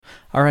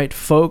All right,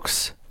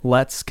 folks,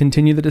 let's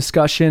continue the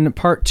discussion.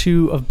 Part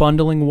 2 of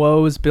bundling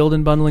woes, build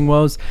and bundling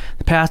woes,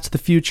 the past to the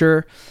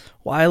future,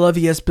 why I love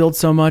ESBuild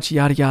so much,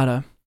 yada,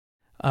 yada.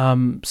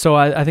 So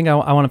I think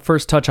I want to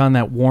first touch on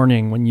that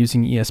warning when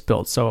using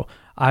ESBuild. So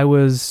I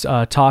was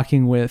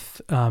talking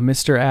with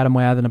Mr. Adam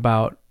Wathen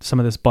about some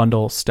of this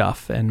bundle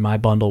stuff and my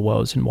bundle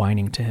woes and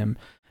whining to him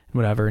and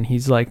whatever. And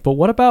he's like, but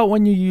what about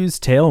when you use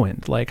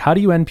Tailwind? Like, how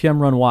do you npm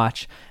run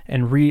watch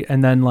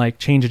and then like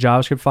change a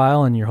JavaScript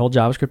file and your whole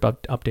JavaScript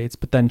updates,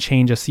 but then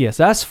change a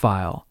CSS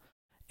file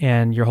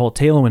and your whole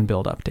Tailwind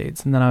build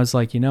updates? And then I was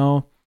like,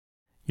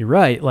 you're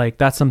right. Like,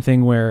 that's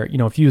something where,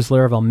 if you use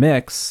Laravel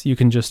Mix, you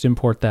can just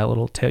import that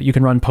little you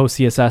can run post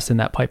CSS in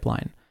that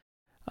pipeline.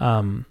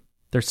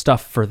 There's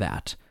stuff for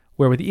that.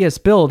 Where with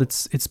ESBuild,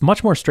 it's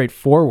much more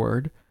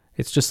straightforward.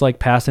 It's just like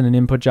pass in an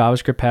input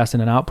JavaScript, pass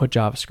in an output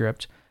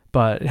JavaScript,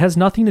 but it has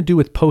nothing to do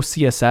with post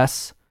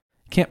CSS.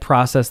 Can't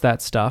process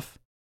that stuff.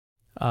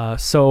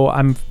 So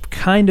I'm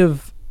kind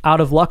of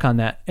out of luck on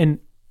that. And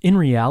in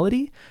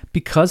reality,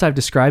 because I've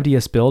described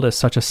ESBuild as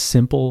such a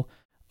simple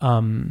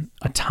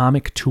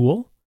atomic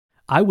tool,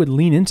 I would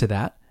lean into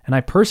that. And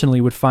I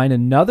personally would find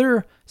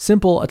another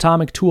simple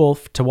atomic tool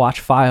to watch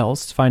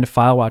files, to find a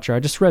file watcher. I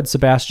just read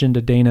Sebastian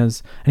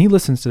Dedena's, and he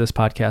listens to this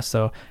podcast.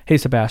 So, hey,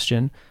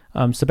 Sebastian.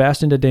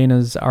 Sebastian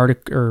Dedena's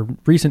article or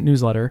recent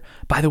newsletter.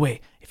 By the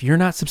way, if you're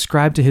not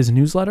subscribed to his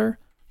newsletter,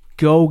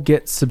 go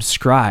get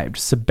subscribed.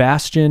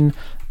 Sebastian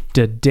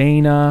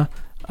Dedena,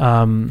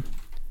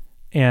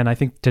 and I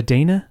think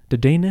Dedena.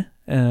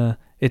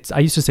 I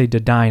used to say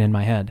Dedine in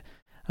my head.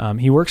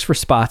 He works for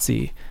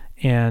Spotsy,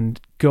 and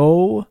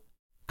go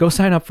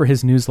sign up for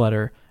his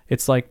newsletter.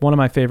 It's like one of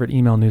my favorite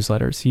email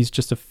newsletters. He's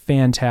just a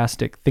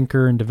fantastic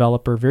thinker and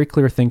developer, very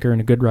clear thinker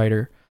and a good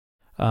writer,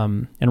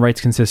 and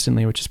writes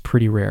consistently, which is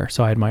pretty rare.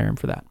 So I admire him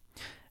for that.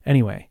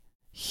 Anyway,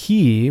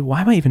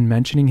 why am I even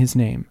mentioning his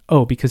name?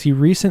 Oh, because he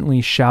recently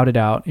shouted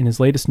out in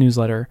his latest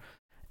newsletter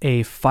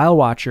a file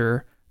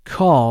watcher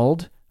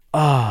called,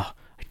 I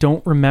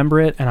don't remember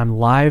it, and I'm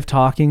live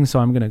talking, so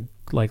I'm going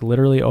to like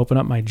literally open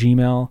up my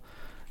Gmail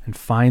and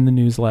find the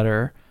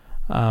newsletter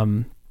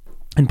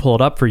and pull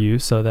it up for you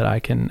so that I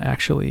can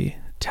actually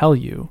tell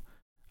you.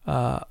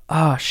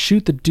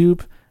 Shoot the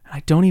dupe.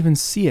 I don't even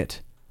see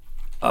it.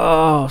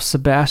 Oh,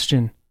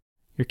 Sebastian,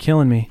 you're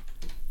killing me.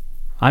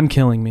 I'm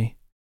killing me.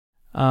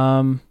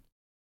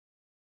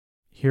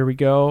 Here we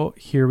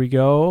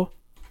go.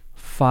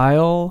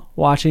 File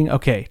watching.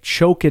 Okay,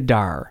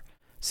 Chokidar.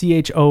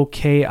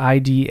 Chokidar.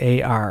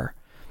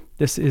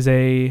 This is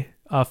a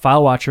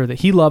file watcher that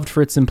he loved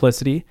for its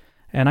simplicity.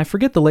 And I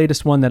forget the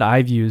latest one that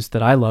I've used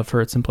that I love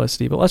for its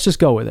simplicity, but let's just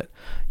go with it.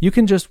 You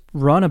can just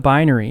run a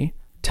binary,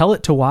 tell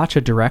it to watch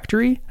a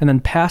directory, and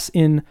then pass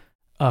in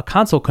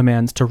console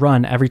commands to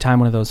run every time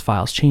one of those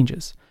files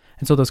changes.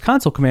 And so those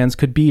console commands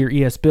could be your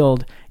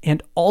ESBuild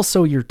and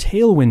also your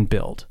Tailwind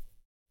build.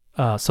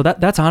 So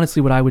that's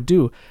honestly what I would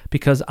do,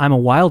 because I'm a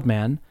wild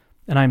man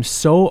and I'm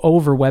so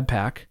over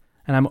Webpack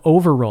and I'm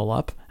over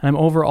Rollup and I'm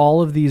over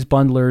all of these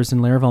bundlers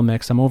and Laravel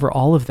Mix. I'm over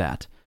all of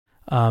that.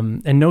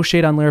 And no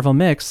shade on Laravel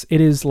Mix.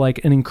 It is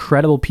like an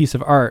incredible piece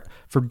of art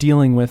for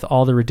dealing with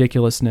all the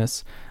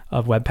ridiculousness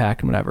of Webpack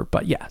and whatever.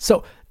 But yeah,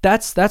 so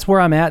that's where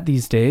I'm at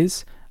these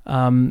days.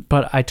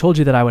 But I told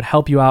you that I would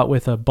help you out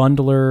with a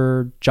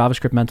bundler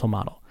JavaScript mental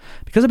model.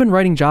 Because I've been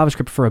writing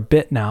JavaScript for a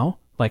bit now,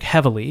 like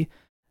heavily.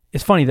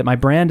 It's funny that my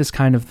brand is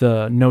kind of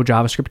the no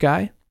JavaScript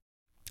guy,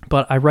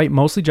 but I write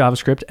mostly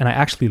JavaScript and I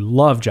actually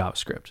love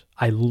JavaScript.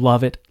 I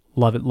love it,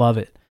 love it, love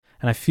it.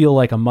 And I feel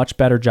like a much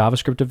better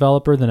JavaScript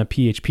developer than a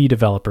PHP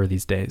developer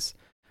these days,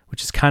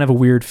 which is kind of a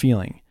weird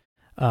feeling.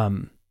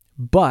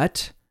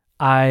 But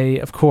I,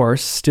 of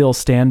course, still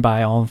stand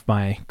by all of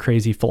my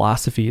crazy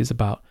philosophies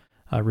about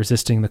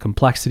resisting the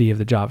complexity of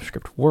the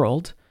JavaScript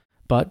world.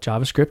 But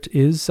JavaScript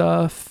is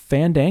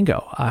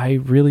fandango. I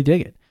really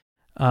dig it.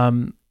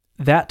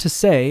 That to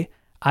say,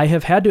 I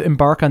have had to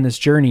embark on this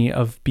journey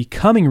of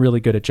becoming really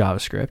good at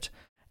JavaScript.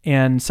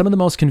 And some of the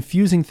most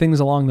confusing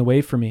things along the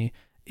way for me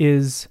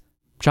is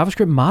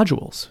JavaScript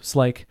modules. It's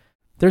like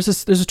there's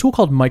a tool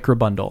called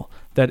Microbundle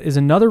that is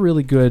another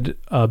really good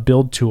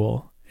build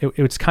tool.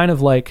 It's kind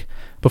of like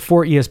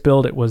before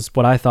ESBuild, it was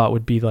what I thought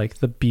would be like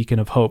the beacon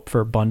of hope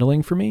for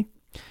bundling for me.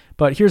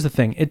 But here's the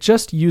thing. It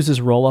just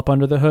uses Rollup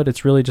under the hood.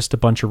 It's really just a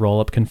bunch of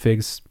Rollup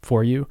configs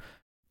for you.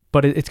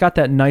 But it's got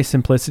that nice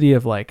simplicity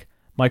of like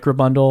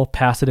Microbundle,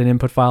 pass it an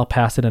input file,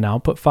 pass it an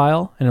output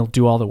file, and it'll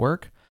do all the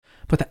work.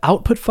 But the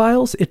output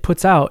files it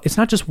puts out, it's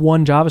not just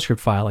one JavaScript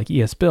file like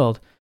ESBuild.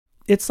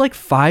 It's like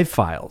 5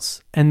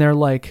 files. And they're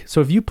like, so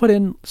if you put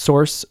in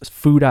source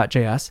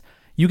foo.js,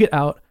 you get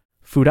out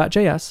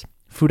foo.js,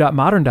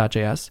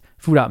 foo.modern.js,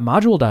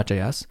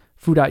 foo.module.js,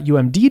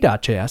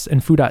 foo.umd.js,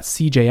 and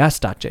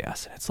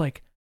foo.cjs.js. It's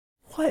like,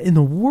 what in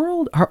the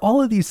world are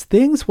all of these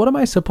things? What am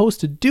I supposed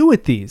to do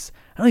with these?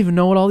 I don't even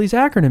know what all these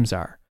acronyms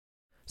are.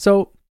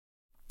 So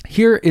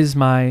here is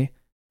my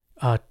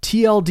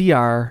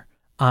TLDR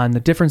on the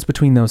difference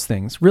between those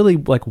things, really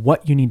like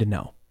what you need to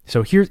know.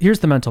 So here's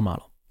the mental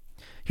model.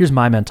 here's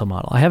my mental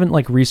model. I haven't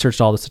like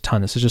researched all this a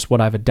ton. This is just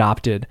what I've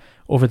adopted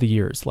over the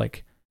years.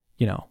 Like,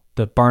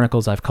 the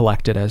barnacles I've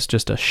collected as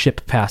just a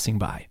ship passing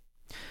by.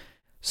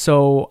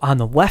 So on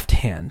the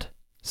left-hand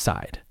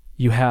side,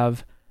 you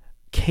have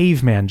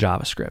caveman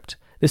JavaScript.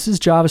 This is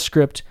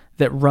JavaScript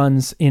that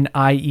runs in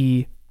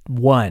IE1.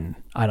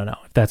 I don't know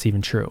if that's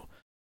even true.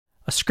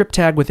 A script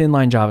tag with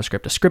inline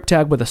JavaScript, a script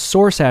tag with a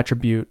source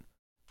attribute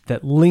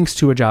that links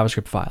to a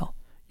JavaScript file.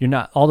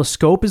 All the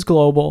scope is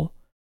global.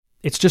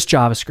 It's just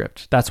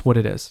JavaScript. That's what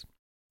it is.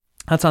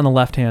 That's on the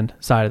left-hand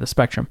side of the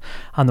spectrum.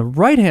 On the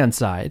right-hand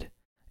side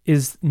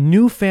is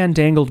new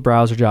fandangled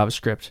browser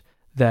JavaScript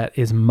that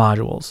is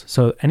modules.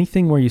 So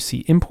anything where you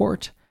see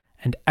import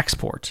and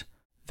export,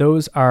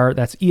 that's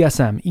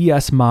ESM,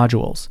 ES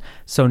modules.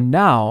 So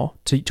now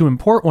to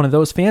import one of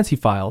those fancy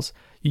files,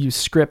 you use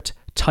script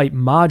type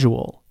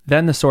module,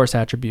 then the source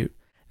attribute.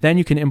 Then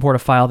you can import a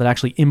file that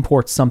actually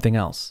imports something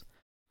else.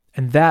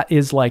 And that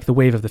is like the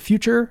wave of the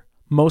future.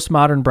 Most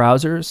modern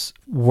browsers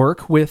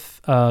work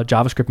with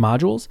JavaScript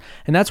modules,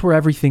 and that's where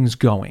everything's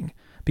going.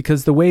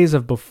 Because the ways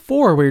of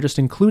before, where you're just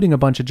including a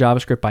bunch of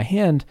JavaScript by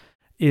hand,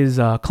 is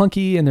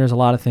clunky, and there's a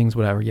lot of things,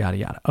 whatever, yada,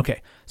 yada.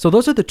 Okay, so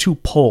those are the two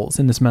poles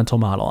in this mental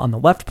model. On the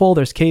left pole,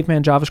 there's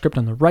caveman JavaScript.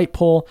 On the right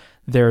pole,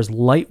 there's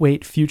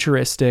lightweight,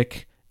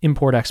 futuristic,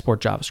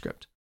 import-export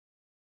JavaScript.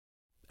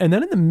 And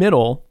then in the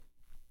middle,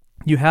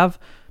 you have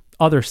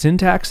other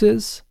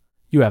syntaxes,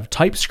 you have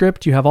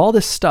TypeScript, you have all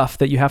this stuff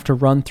that you have to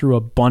run through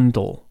a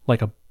bundle,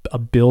 like a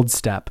build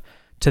step,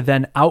 to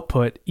then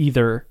output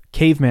either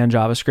caveman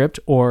JavaScript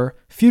or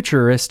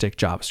futuristic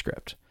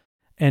JavaScript.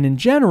 And in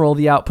general,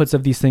 the outputs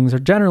of these things are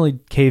generally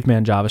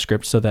caveman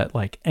JavaScript so that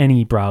like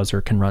any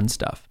browser can run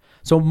stuff.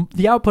 So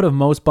the output of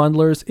most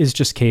bundlers is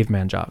just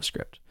caveman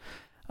JavaScript.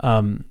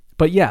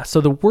 But yeah,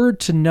 so the word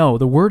to know,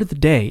 the word of the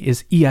day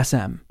is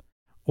ESM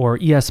or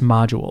ES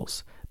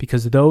modules,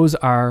 because those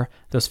are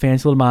those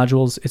fancy little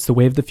modules. It's the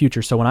wave of the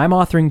future. So when I'm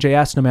authoring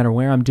JS, no matter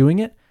where I'm doing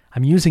it,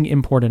 I'm using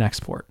import and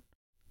export.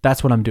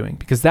 That's what I'm doing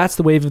because that's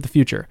the wave of the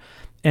future.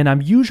 And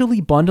I'm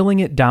usually bundling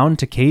it down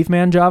to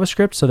caveman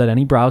JavaScript so that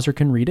any browser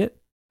can read it.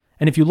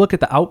 And if you look at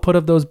the output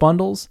of those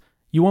bundles,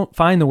 you won't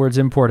find the words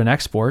import and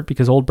export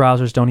because old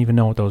browsers don't even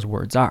know what those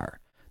words are.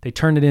 They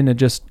turn it into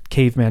just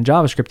caveman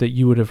JavaScript that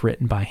you would have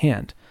written by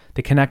hand.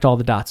 They connect all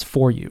the dots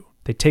for you.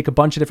 They take a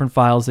bunch of different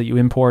files that you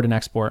import and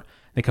export.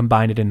 They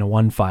combine it into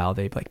one file.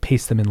 They like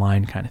paste them in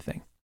line kind of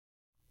thing.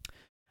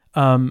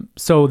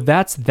 So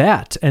that's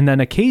that. And then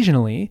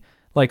occasionally,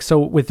 so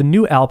with the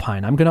new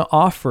Alpine, I'm going to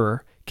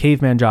offer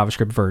caveman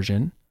JavaScript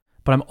version,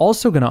 but I'm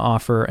also going to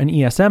offer an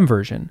ESM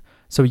version.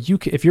 So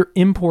if you're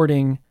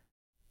importing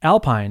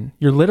Alpine,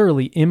 you're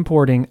literally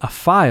importing a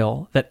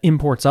file that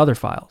imports other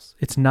files.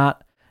 It's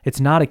not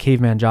a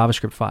caveman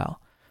JavaScript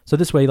file. So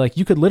this way,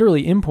 you could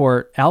literally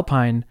import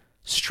Alpine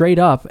straight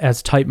up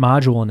as type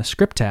module in a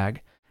script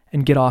tag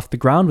and get off the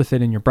ground with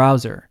it in your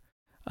browser.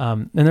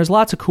 And there's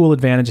lots of cool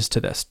advantages to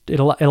this. It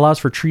allows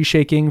for tree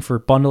shaking, for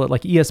bundle it.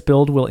 Like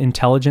ESBuild will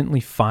intelligently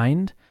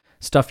find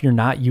stuff you're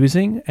not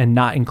using and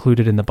not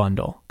include it in the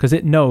bundle because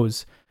it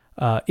knows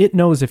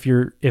if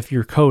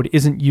your code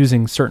isn't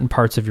using certain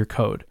parts of your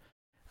code,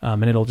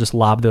 and it'll just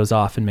lob those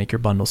off and make your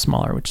bundle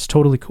smaller, which is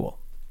totally cool.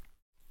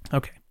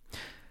 Okay,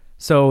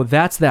 so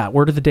that's that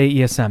word of the day,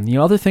 ESM. The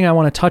other thing I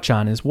want to touch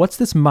on is what's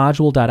this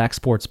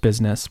module.exports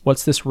business?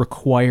 What's this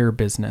require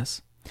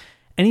business?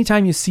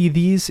 Anytime you see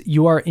these,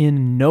 you are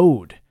in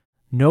Node.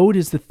 Node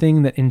is the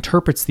thing that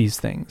interprets these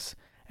things.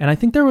 And I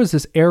think there was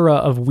this era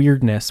of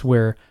weirdness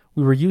where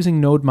we were using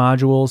Node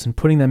modules and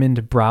putting them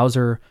into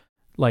browser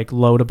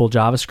loadable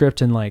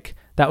JavaScript, and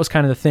that was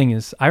kind of the thing.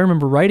 Is I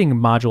remember writing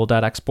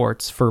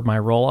module.exports for my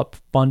rollup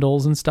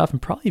bundles and stuff,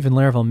 and probably even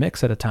Laravel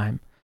Mix at a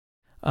time.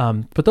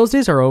 But those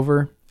days are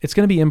over. It's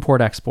going to be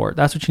import export.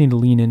 That's what you need to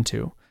lean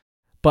into.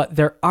 But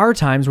there are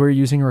times where you're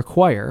using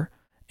require,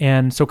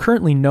 and so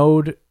currently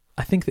Node,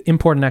 I think the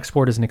import and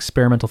export is an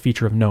experimental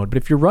feature of Node. But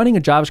if you're running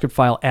a JavaScript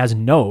file as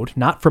Node,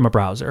 not from a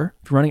browser,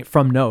 if you're running it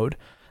from Node,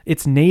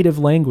 its native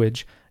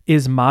language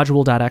is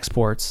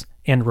module.exports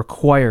and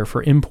require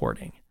for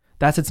importing.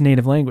 That's its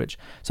native language.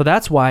 So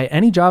that's why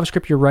any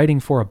JavaScript you're writing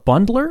for a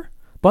bundler,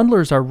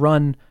 bundlers are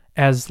run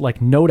as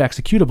Node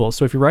executables.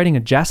 So if you're writing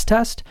a jest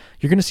test,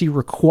 you're going to see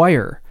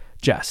require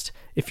jest.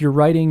 If you're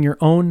writing your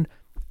own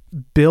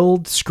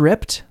build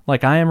script,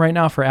 like I am right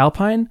now for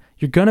Alpine,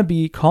 you're going to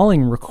be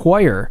calling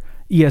require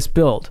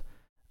ESBuild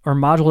or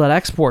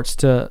module.exports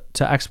to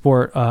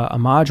export a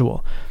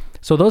module.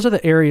 So those are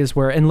the areas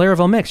where in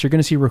Laravel Mix, you're going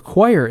to see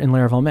require in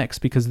Laravel Mix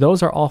because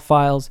those are all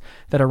files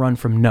that are run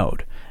from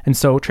Node. And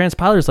so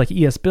transpilers like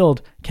ESBuild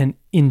can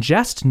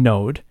ingest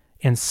Node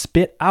and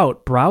spit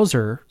out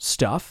browser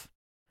stuff.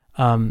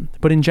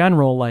 But in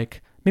general,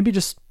 maybe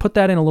just put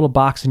that in a little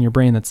box in your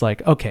brain that's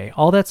okay,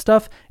 all that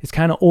stuff is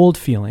kind of old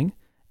feeling.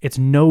 It's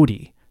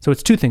Node-y. So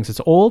it's two things.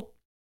 It's old,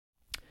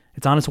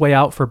 it's on its way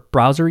out for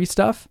browsery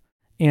stuff,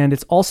 and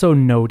it's also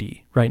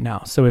Node-y right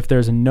now. So if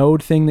there's a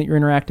Node thing that you're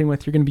interacting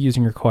with, you're going to be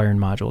using require and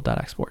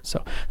module.export.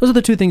 So those are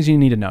the two things you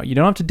need to know. You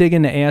don't have to dig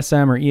into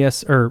ASM or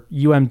ES or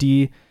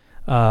UMD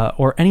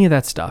or any of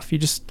that stuff. You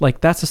just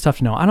like, that's the stuff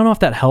to know. I don't know if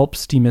that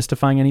helps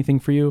demystifying anything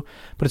for you,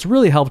 but it's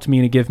really helped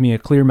me to give me a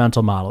clear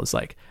mental model. It's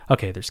like,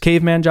 okay, there's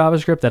Caveman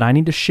JavaScript that I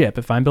need to ship.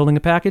 If I'm building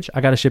a package, I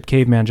got to ship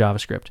Caveman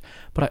JavaScript,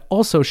 but I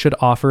also should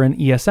offer an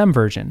ESM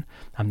version.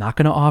 I'm not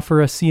going to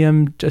offer a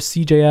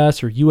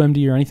CJS or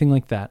UMD or anything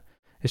like that.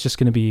 It's just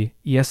going to be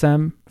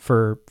ESM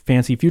for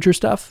fancy future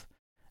stuff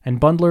and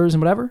bundlers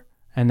and whatever.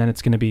 And then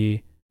it's going to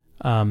be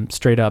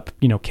straight up,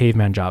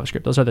 Caveman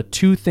JavaScript. Those are the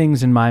two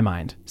things in my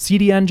mind: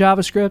 CDN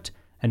JavaScript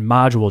and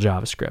module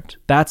JavaScript.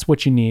 That's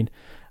what you need.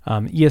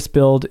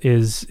 ESBuild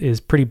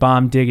is pretty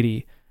bomb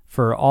diggity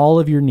for all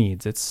of your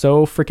needs. It's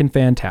so freaking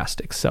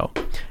fantastic. So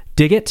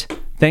dig it.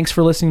 Thanks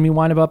for listening to me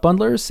whine about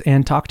bundlers,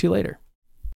 and talk to you later.